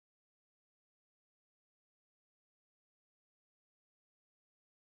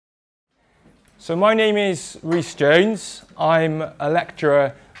So my name is Rhys Jones. I'm a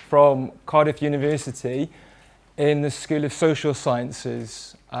lecturer from Cardiff University in the School of Social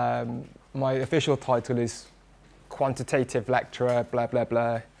Sciences. My official title is quantitative lecturer, blah, blah,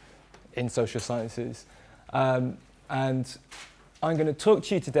 blah, in social sciences. And I'm going to talk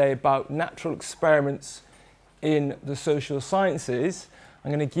to you today about natural experiments in the social sciences.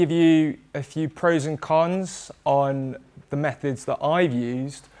 I'm going to give you a few pros and cons on the methods that I've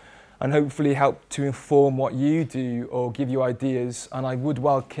used and hopefully help to inform what you do or give you ideas. And I would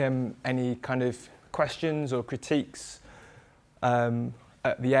welcome any kind of questions or critiques at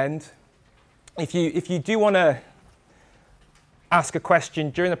the end. If you do want to ask a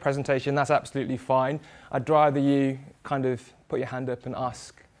question during the presentation, that's absolutely fine. I'd rather you kind of put your hand up and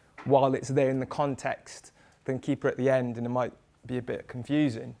ask while it's there in the context than keep it at the end, and it might be a bit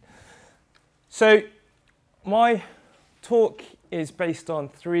confusing. So my talk is based on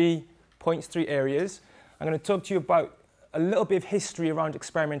 3 points, 3 areas. I'm going to talk to you about a little bit of history around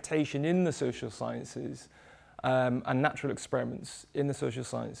experimentation in the social sciences and natural experiments in the social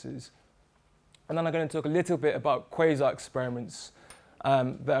sciences. And then I'm going to talk a little bit about quasi-experiments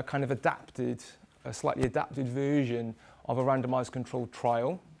that are kind of adapted, a slightly adapted version of a randomized controlled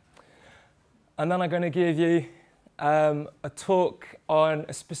trial. And then I'm going to give you a talk on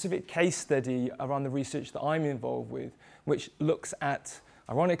a specific case study around the research that I'm involved with, which looks at,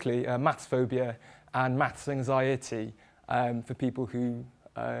 ironically, maths phobia and maths anxiety for people who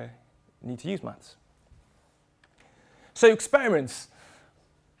need to use maths. So experiments.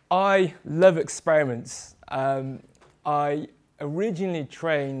 I love experiments. I originally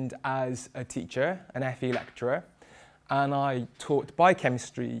trained as a teacher, an FE lecturer, and I taught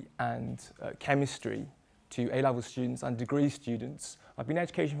biochemistry and chemistry to A-level students and degree students. I've been in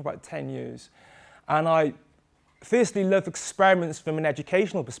education for about 10 years. And I firstly love experiments from an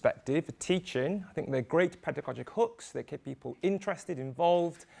educational perspective, for teaching. I think they're great pedagogic hooks. They keep people interested,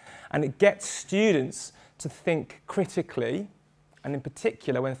 involved, and it gets students to think critically, and in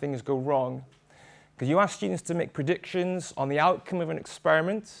particular when things go wrong. Because you ask students to make predictions on the outcome of an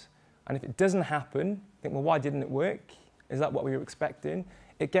experiment, and if it doesn't happen, think, well, why didn't it work? Is that what we were expecting?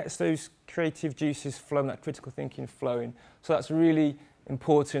 It gets those creative juices flowing, that critical thinking flowing. So that's really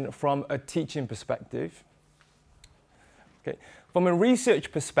important from a teaching perspective. Okay. From a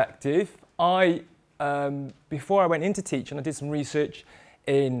research perspective, before I went into teaching, I did some research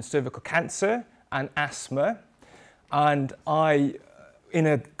in cervical cancer and asthma. And in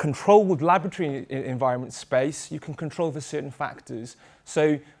a controlled laboratory environment space, you can control for certain factors.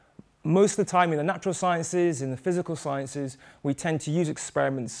 So most of the time in the natural sciences, in the physical sciences, we tend to use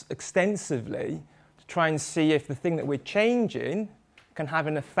experiments extensively to try and see if the thing that we're changing can have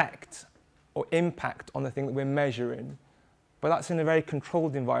an effect or impact on the thing that we're measuring. But that's in a very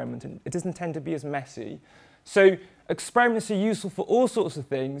controlled environment, and it doesn't tend to be as messy. So experiments are useful for all sorts of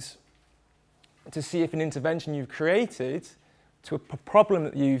things to see if an intervention you've created to a problem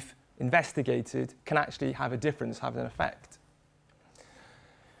that you've investigated can actually have a difference, have an effect.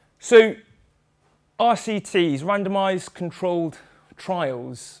 So RCTs, randomized controlled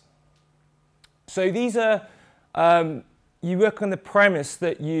trials. So these are, you work on the premise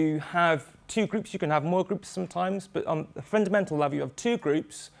that you have 2 groups. You can have more groups sometimes, but on the fundamental level, you have 2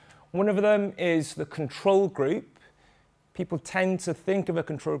 groups. One of them is the control group. People tend to think of a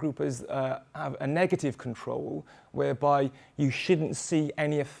control group as have a negative control, whereby you shouldn't see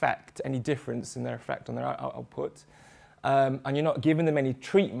any effect, any difference in their effect on their output. And you're not giving them any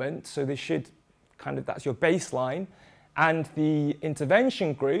treatment, so they should kind of, that's your baseline. And the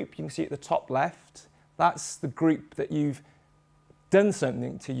intervention group, you can see at the top left, that's the group that you've done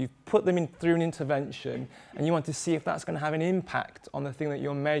something to. You've put them through an intervention, and you want to see if that's going to have an impact on the thing that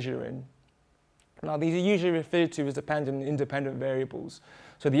you're measuring. Now, these are usually referred to as dependent and independent variables.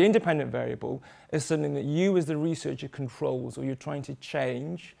 So the independent variable is something that you as the researcher controls, or you're trying to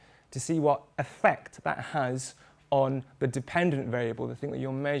change to see what effect that has on the dependent variable, the thing that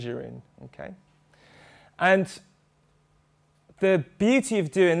you're measuring, okay? And the beauty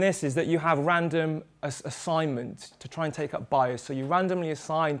of doing this is that you have random assignment to try and take up bias. So you randomly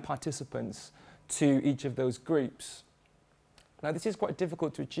assign participants to each of those groups. Now, this is quite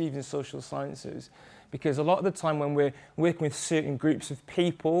difficult to achieve in social sciences because a lot of the time when we're working with certain groups of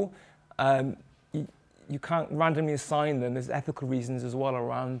people, you can't randomly assign them. There's ethical reasons as well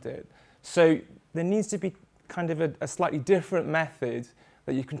around it. So there needs to be kind of a slightly different method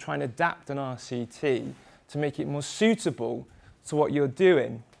that you can try and adapt an RCT to make it more suitable to what you're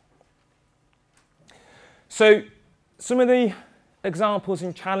doing. So some of the examples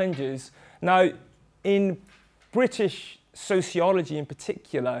and challenges. Now, in British sociology in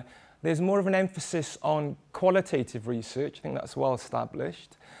particular, there's more of an emphasis on qualitative research. I think that's well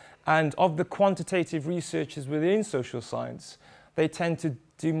established. And of the quantitative researchers within social science, they tend to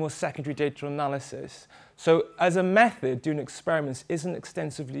do more secondary data analysis. So as a method, doing experiments isn't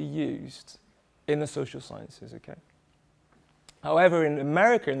extensively used in the social sciences, okay? However, in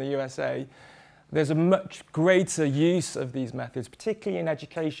America, in the USA, there's a much greater use of these methods, particularly in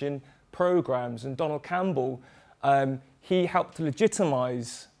education programs. And Donald Campbell, he helped to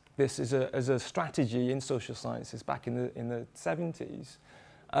legitimize this as a strategy in social sciences back in the 70s.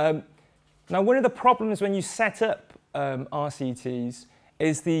 Now, one of the problems when you set up RCTs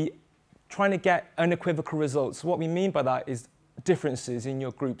is trying to get unequivocal results. What we mean by that is differences in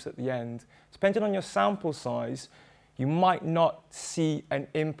your groups at the end. Depending on your sample size, you might not see an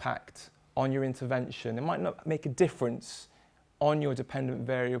impact on your intervention. It might not make a difference on your dependent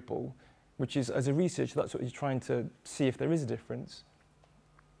variable, which is, as a researcher, that's what you're trying to see if there is a difference.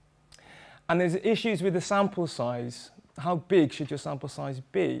 And there's issues with the sample size. How big should your sample size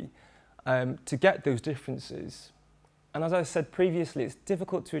be to get those differences? And as I said previously, it's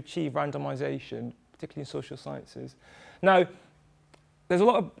difficult to achieve randomization, particularly in social sciences. Now, there's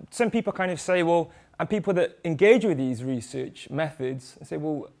some people kind of say, well, and people that engage with these research methods say,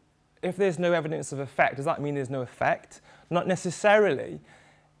 well, if there's no evidence of effect, does that mean there's no effect? Not necessarily.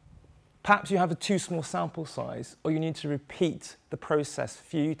 Perhaps you have a too small sample size, or you need to repeat the process a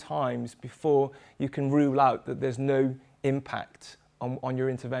few times before you can rule out that there's no impact on your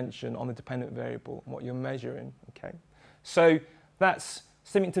intervention, on the dependent variable, on what you're measuring, okay? So that's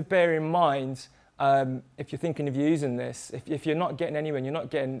something to bear in mind if you're thinking of using this. If you're not getting anywhere and you're not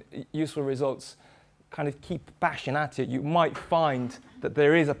getting useful results, kind of keep bashing at it. You might find that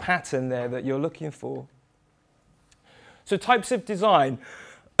there is a pattern there that you're looking for. So types of design.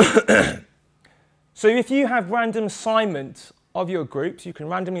 So if you have random assignment of your groups, you can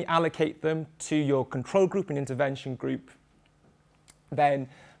randomly allocate them to your control group and intervention group. Then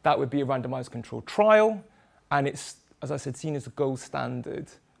that would be a randomized controlled trial. And it's, as I said, seen as a gold standard.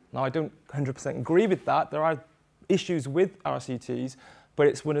 Now, I don't 100% agree with that. There are issues with RCTs, but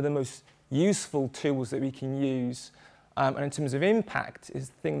it's one of the most useful tools that we can use. And in terms of impact, is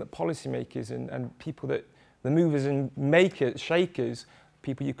the thing that policymakers and people that, the movers and makers, shakers,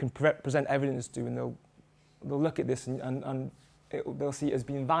 people you can present evidence to, and they'll look at this and they'll see it as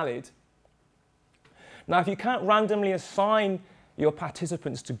being valid. Now, if you can't randomly assign your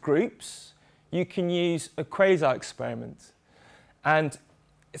participants to groups, you can use a quasar experiment. And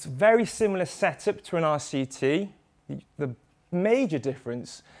it's a very similar setup to an RCT. The major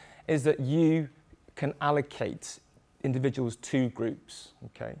difference is that you can allocate individuals to groups,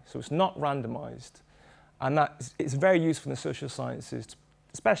 okay? So it's not randomized. And it's very useful in the social sciences,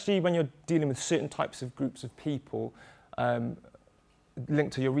 especially when you're dealing with certain types of groups of people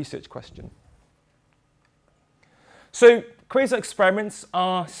linked to your research question. So quasar experiments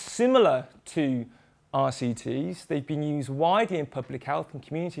are similar to RCTs. They've been used widely in public health and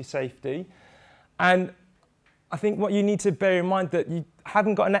community safety. And I think what you need to bear in mind that you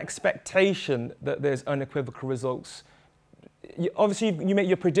haven't got an expectation that there's unequivocal results. Obviously, you make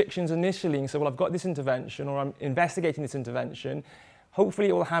your predictions initially and say, well, I've got this intervention, or I'm investigating this intervention. Hopefully,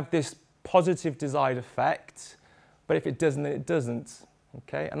 it will have this positive desired effect. But if it doesn't, then it doesn't.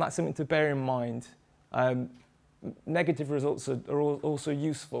 Okay? And that's something to bear in mind. Negative results are also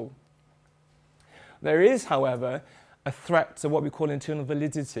useful. There is, however, a threat to what we call internal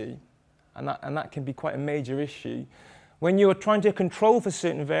validity. And that can be quite a major issue. When you're trying to control for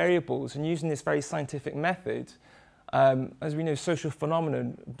certain variables and using this very scientific method, as we know, social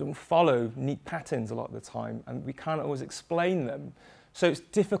phenomena don't follow neat patterns a lot of the time, and we can't always explain them. So it's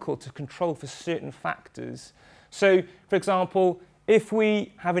difficult to control for certain factors. So, for example, if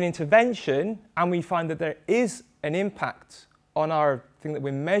we have an intervention and we find that there is an impact on our thing that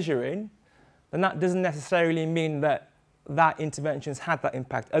we're measuring, then that doesn't necessarily mean that that intervention's had that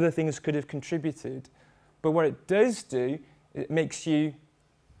impact. Other things could have contributed. But what it does do, it makes you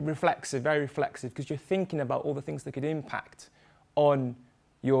reflexive, very reflexive, because you're thinking about all the things that could impact on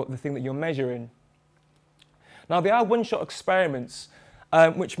the thing that you're measuring. Now, they are one-shot experiments,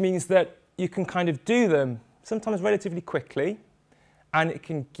 which means that you can kind of do them sometimes relatively quickly, and it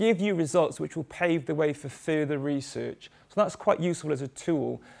can give you results which will pave the way for further research. So that's quite useful as a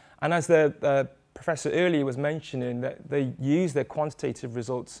tool. And as the professor earlier was mentioning, that they use their quantitative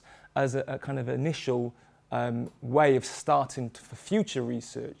results as a kind of initial way of starting for future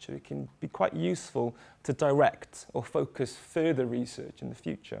research. So it can be quite useful to direct or focus further research in the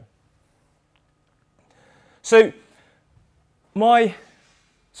future. So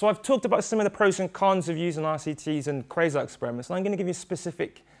I've talked about some of the pros and cons of using RCTs and quasar experiments, and I'm going to give you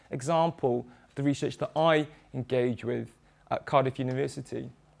specific example of the research that I engage with at Cardiff University.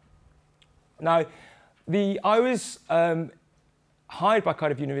 Now, I was hired by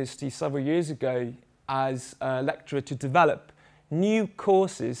Cardiff University several years ago as a lecturer to develop new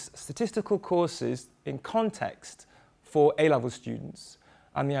courses, statistical courses in context for A-level students.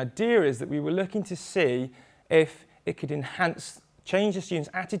 And the idea is that we were looking to see if it could change the students'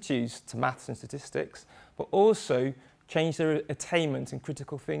 attitudes to maths and statistics, but also change their attainment in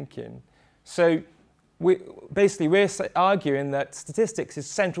critical thinking. So we're arguing that statistics is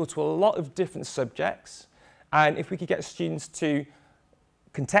central to a lot of different subjects, and if we could get students to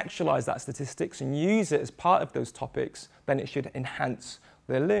contextualize that statistics and use it as part of those topics, then it should enhance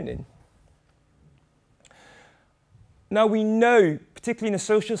their learning. Now we know, particularly in the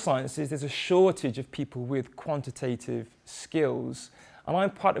social sciences, there's a shortage of people with quantitative skills. And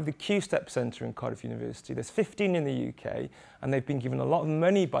I'm part of the Q-STEP Centre in Cardiff University. There's 15 in the UK, and they've been given a lot of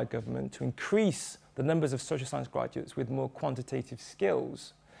money by government to increase the numbers of social science graduates with more quantitative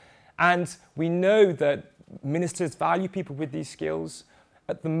skills. And we know that ministers value people with these skills.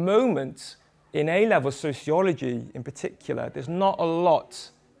 At the moment, in A-level sociology in particular, there's not a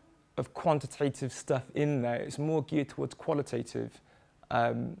lot of quantitative stuff in there. It's more geared towards qualitative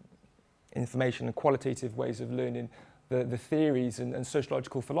information and qualitative ways of learning the theories and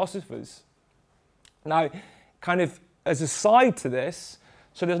sociological philosophers. Now, kind of as a side to this,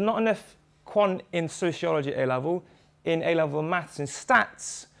 so there's not enough quant in sociology A-level, in A-level maths and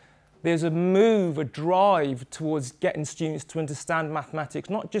stats, there's a drive towards getting students to understand mathematics,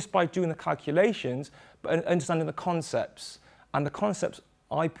 not just by doing the calculations, but understanding the concepts. And the concepts,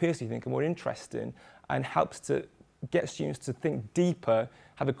 I personally think, are more interesting and helps to get students to think deeper,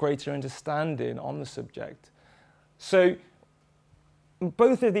 have a greater understanding on the subject. So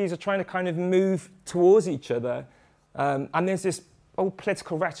both of these are trying to kind of move towards each other. And there's this old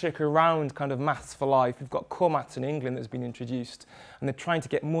political rhetoric around kind of maths for life. We've got core maths in England that's been introduced, and they're trying to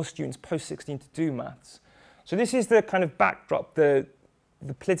get more students post-16 to do maths. So this is the kind of backdrop, the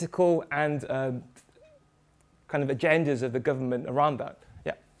political and kind of agendas of the government around that.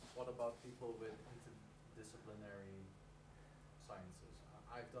 Yeah. What about people with interdisciplinary sciences?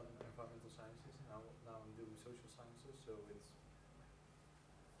 I've done environmental sciences, now I'm doing social sciences, so it's,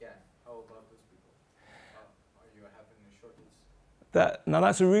 yeah, how about those people? Are you having a shortage? Now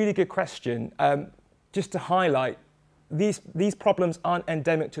that's a really good question. Just to highlight, these problems aren't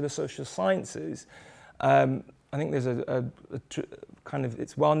endemic to the social sciences. I think there's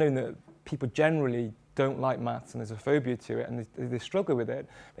it's well known that people generally don't like maths and there's a phobia to it and they struggle with it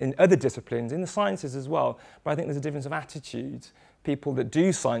in other disciplines, in the sciences as well. But I think there's a difference of attitude. People that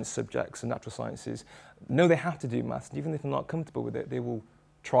do science subjects and natural sciences know they have to do maths, and even if they're not comfortable with it, they will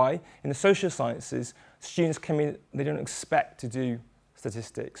try. In the social sciences, students come in, they don't expect to do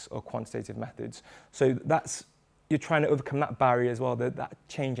statistics or quantitative methods. So you're trying to overcome that barrier as well, that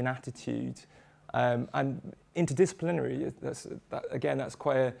change in attitude. And interdisciplinary, that's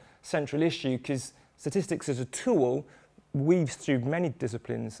quite a central issue, because statistics as a tool weaves through many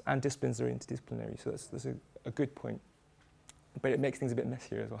disciplines, and disciplines are interdisciplinary. So that's a good point. But it makes things a bit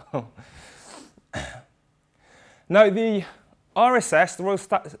messier as well. Now, the RSS, the Royal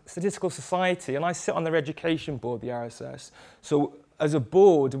Statistical Society, and I sit on their education board, the RSS. So as a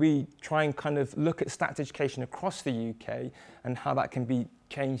board, we try and kind of look at stats education across the UK and how that can be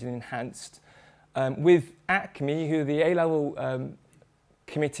changed and enhanced. With ACME, who are the A-level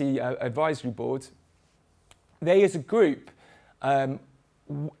committee advisory board, they as a group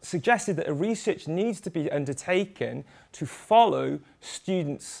suggested that a research needs to be undertaken to follow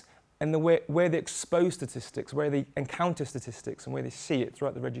students and where they expose statistics, where they encounter statistics and where they see it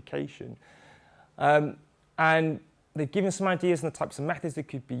throughout their education. And they've given some ideas on the types of methods that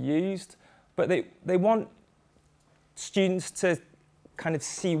could be used, but they want students to kind of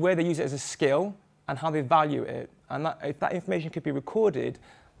see where they use it as a skill and how they value it. And if that information could be recorded,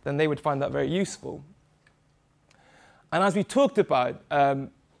 then they would find that very useful. And as we talked about, a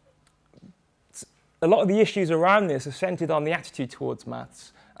lot of the issues around this are centered on the attitude towards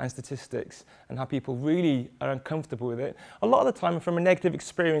maths and statistics and how people really are uncomfortable with it. A lot of the time from a negative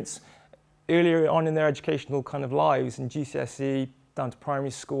experience earlier on in their educational kind of lives, in GCSE, down to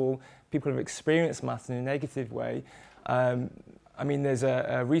primary school, people have experienced maths in a negative way. I mean, there's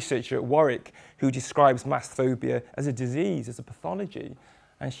a researcher at Warwick who describes maths phobia as a disease, as a pathology,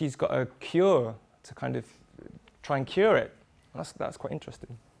 and she's got a cure to kind of try and cure it. That's quite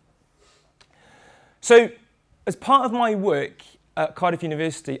interesting. So, as part of my work at Cardiff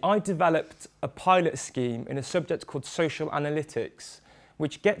University, I developed a pilot scheme in a subject called social analytics,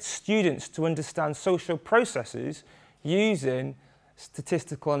 which gets students to understand social processes using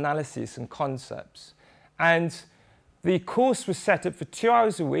statistical analysis and concepts. And the course was set up for 2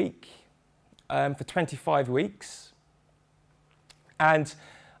 hours a week for 25 weeks. And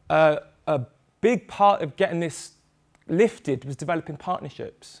a big part of getting this lifted was developing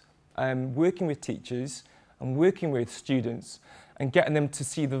partnerships, working with teachers and working with students and getting them to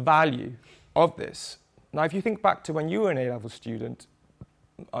see the value of this. Now, if you think back to when you were an A-level student,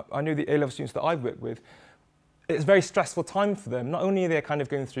 I know the A-level students that I've worked with, it's a very stressful time for them. Not only are they kind of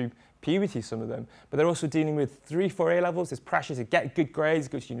going through puberty, some of them, but they're also dealing with 3, 4 A-levels. There's pressure to get good grades,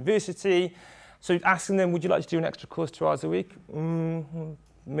 go to university. So asking them, would you like to do an extra course 2 hours a week?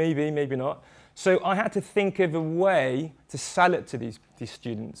 Maybe, maybe not. So I had to think of a way to sell it to these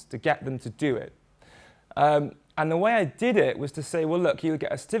students, to get them to do it. And the way I did it was to say, well, look, you'll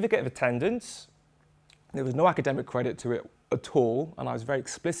get a certificate of attendance. There was no academic credit to it at all, and I was very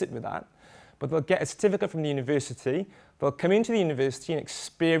explicit with that. But they'll get a certificate from the university. They'll come into the university and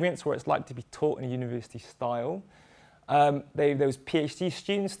experience what it's like to be taught in a university style. There was PhD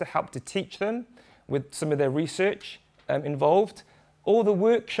students to help to teach them with some of their research involved. All the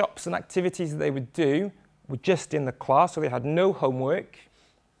workshops and activities that they would do were just in the class, so they had no homework.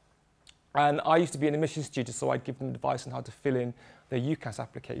 And I used to be an admissions tutor, so I'd give them advice on how to fill in their UCAS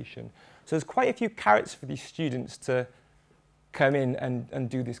application. So there's quite a few carrots for these students to come in and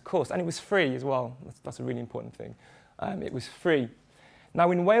do this course. And it was free as well. That's a really important thing. It was free.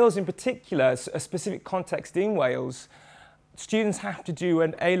 Now, in Wales in particular, a specific context in Wales, students have to do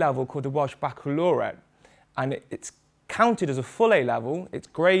an A-level called the Welsh Baccalaureate. And it's counted as a full A-level. It's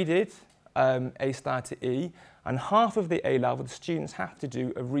graded A star to E. And half of the A-level, the students have to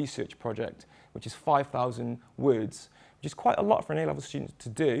do a research project, which is 5,000 words, which is quite a lot for an A-level student to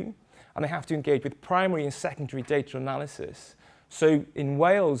do. And they have to engage with primary and secondary data analysis. So in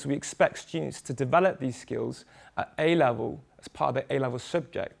Wales, we expect students to develop these skills at A-level as part of their A-level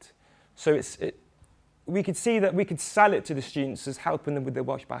subject. So we could see that we could sell it to the students as helping them with their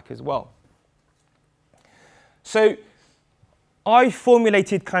Welsh back as well. So I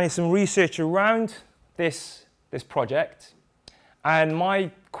formulated kind of some research around this project. And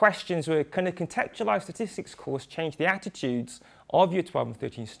my questions were, can a contextualized statistics course change the attitudes of Year 12 and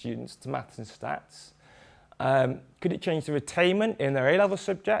 13 students to maths and stats? Could it change the retainment in their A-level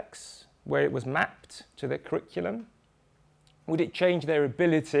subjects, where it was mapped to their curriculum? Would it change their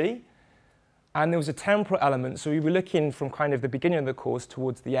ability? And there was a temporal element, so we were looking from kind of the beginning of the course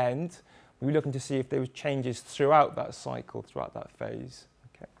towards the end. We were looking to see if there were changes throughout that cycle, throughout that phase.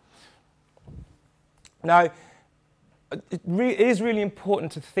 Okay. Now, it is really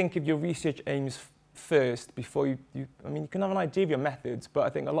important to think of your research aims first before you can have an idea of your methods, but I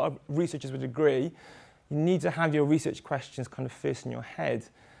think a lot of researchers would agree you need to have your research questions kind of first in your head.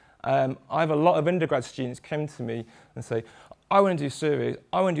 I have a lot of undergrad students come to me and say, I want to do surveys,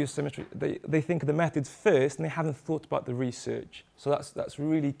 I want to do symmetry. They think of the methods first and they haven't thought about the research. So that's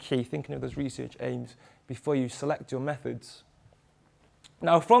really key, thinking of those research aims before you select your methods.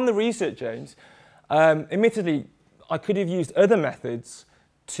 Now, from the research aims, admittedly, I could have used other methods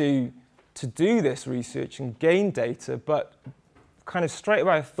to do this research and gain data, but kind of straight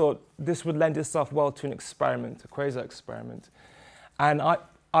away I thought this would lend itself well to an experiment, a quasi-experiment. And I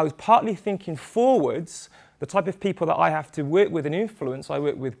was partly thinking forwards, the type of people that I have to work with and influence. I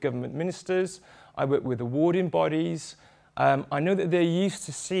work with government ministers, I work with awarding bodies. I know that they're used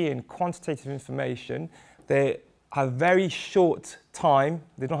to seeing quantitative information. They have very short time,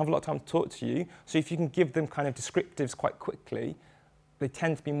 they don't have a lot of time to talk to you. So if you can give them kind of descriptives quite quickly, they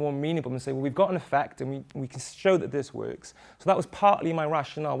tend to be more amenable and say, well, we've got an effect and we can show that this works. So that was partly my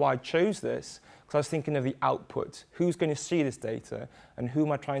rationale why I chose this, because I was thinking of the output. Who's going to see this data and who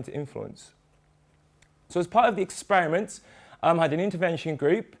am I trying to influence? So as part of the experiment, I had an intervention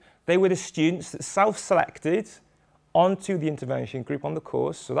group. They were the students that self-selected onto the intervention group on the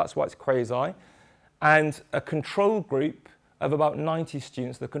course, so that's why it's quasi, and a control group of about 90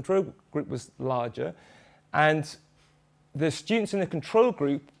 students. The control group was larger, and the students in the control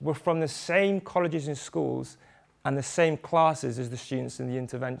group were from the same colleges and schools and the same classes as the students in the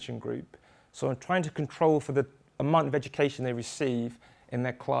intervention group. So I'm trying to control for the amount of education they receive in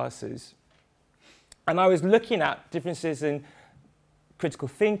their classes. And I was looking at differences in critical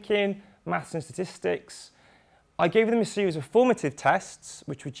thinking, maths and statistics. I gave them a series of formative tests,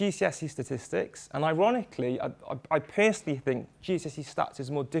 which were GCSE statistics. And ironically, I personally think GCSE stats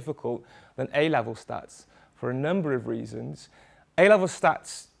is more difficult than A-level stats for a number of reasons. A-level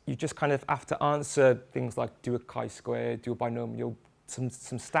stats, you just kind of have to answer things like do a chi-square, do a binomial, some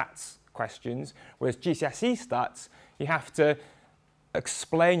stats questions. Whereas GCSE stats, you have to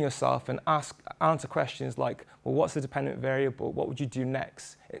explain yourself and answer questions like, well, what's the dependent variable? What would you do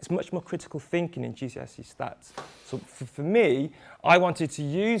next? It's much more critical thinking in GCSE stats. So for me, I wanted to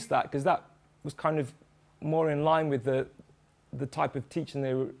use that because that was kind of more in line with the type of teaching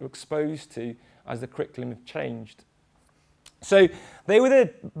they were exposed to as the curriculum had changed. So they were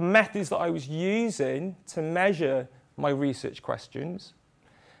the methods that I was using to measure my research questions.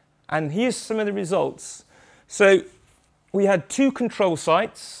 And here's some of the results. So we had 2 control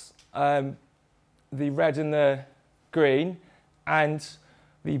sites, the red and the green, and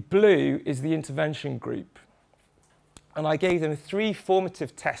the blue is the intervention group. And I gave them 3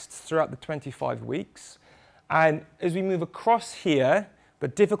 formative tests throughout the 25 weeks. And as we move across here, the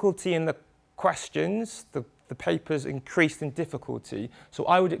difficulty in the questions, the papers increased in difficulty. So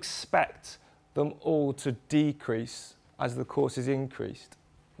I would expect them all to decrease as the courses increased.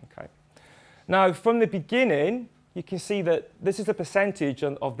 Okay. Now, from the beginning, you can see that this is the percentage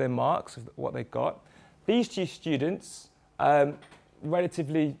of their marks, of what they got. These 2 students,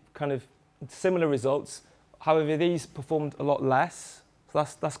 relatively kind of similar results. However, these performed a lot less. So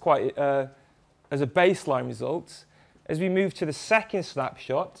that's quite, as a baseline result. As we move to the second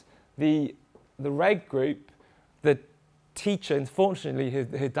snapshot, the red group, the teacher, unfortunately,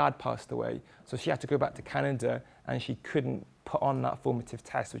 her dad passed away. So she had to go back to Canada and she couldn't put on that formative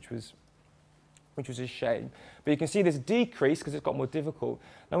test, which was a shame. But you can see there's a decrease because it's got more difficult.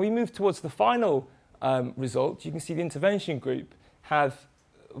 Now we move towards the final result. You can see the intervention group have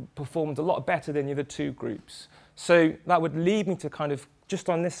performed a lot better than the other 2 groups. So that would lead me to kind of, just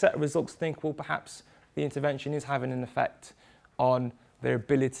on this set of results, think, well, perhaps the intervention is having an effect on their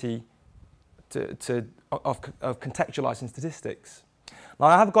ability of contextualizing statistics. Now,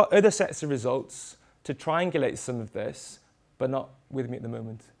 I have got other sets of results to triangulate some of this, but not with me at the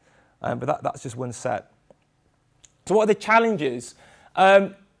moment. But that's just one set. So what are the challenges?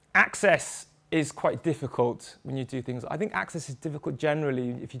 Access is quite difficult when you do things. I think access is difficult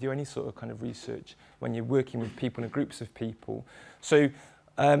generally if you do any sort of kind of research when you're working with people and groups of people. So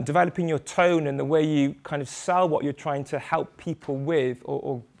developing your tone and the way you kind of sell what you're trying to help people with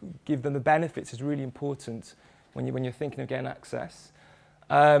or give them the benefits is really important when you're thinking of getting access.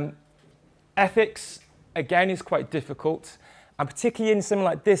 Ethics, again, is quite difficult. And particularly in something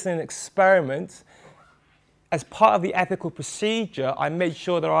like this, in an experiment, as part of the ethical procedure, I made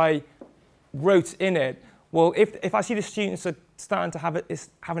sure that I wrote in it, well, if I see the students are starting to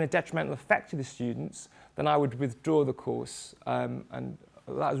having a detrimental effect to the students, then I would withdraw the course. And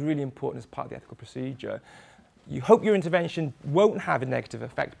that was really important as part of the ethical procedure. You hope your intervention won't have a negative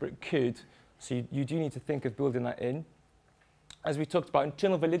effect, but it could. So you do need to think of building that in. As we talked about,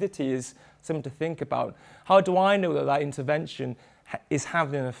 internal validity is something to think about. How do I know that that intervention is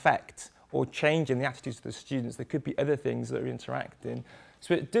having an effect or changing the attitudes of the students? There could be other things that are interacting.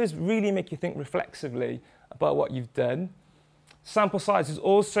 So it does really make you think reflexively about what you've done. Sample size is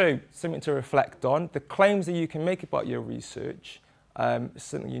also something to reflect on. The claims that you can make about your research is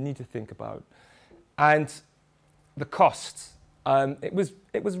something you need to think about. And the costs. It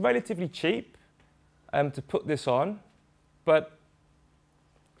was relatively cheap to put this on. But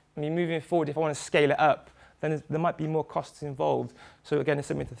I mean, moving forward, if I want to scale it up, then there might be more costs involved. So again, it's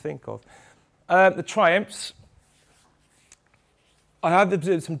something to think of. The triumphs. I have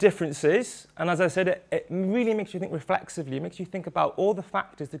observed some differences. And as I said, it really makes you think reflexively. It makes you think about all the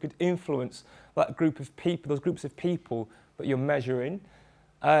factors that could influence that group of people, those groups of people that you're measuring.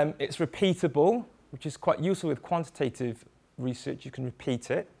 It's repeatable, which is quite useful with quantitative research. You can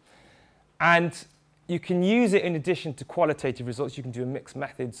repeat it. And you can use it in addition to qualitative results. You can do a mixed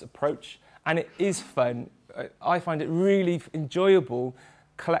methods approach, and it is fun. I find it really enjoyable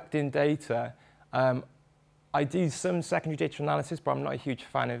collecting data. I do some secondary data analysis, but I'm not a huge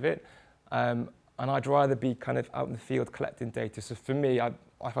fan of it. And I'd rather be kind of out in the field collecting data. So for me, I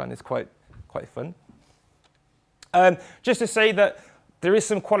find this quite fun. Just to say that there is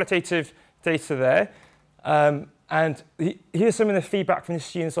some qualitative data there. And here's some of the feedback from the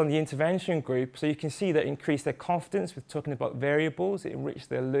students on the intervention group. So you can see that it increased their confidence with talking about variables. It enriched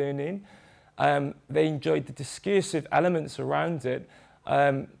their learning. They enjoyed the discursive elements around it.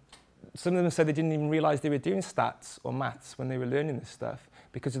 Some of them said they didn't even realize they were doing stats or maths when they were learning this stuff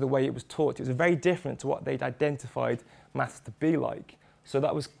because of the way it was taught. It was very different to what they'd identified maths to be like. So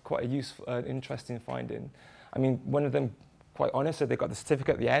that was quite a useful, interesting finding. I mean, one of them, quite honest, said they got the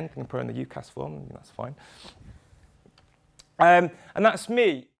certificate at the end. They can put it in the UCAS form, and that's fine. And that's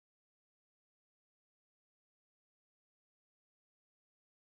me.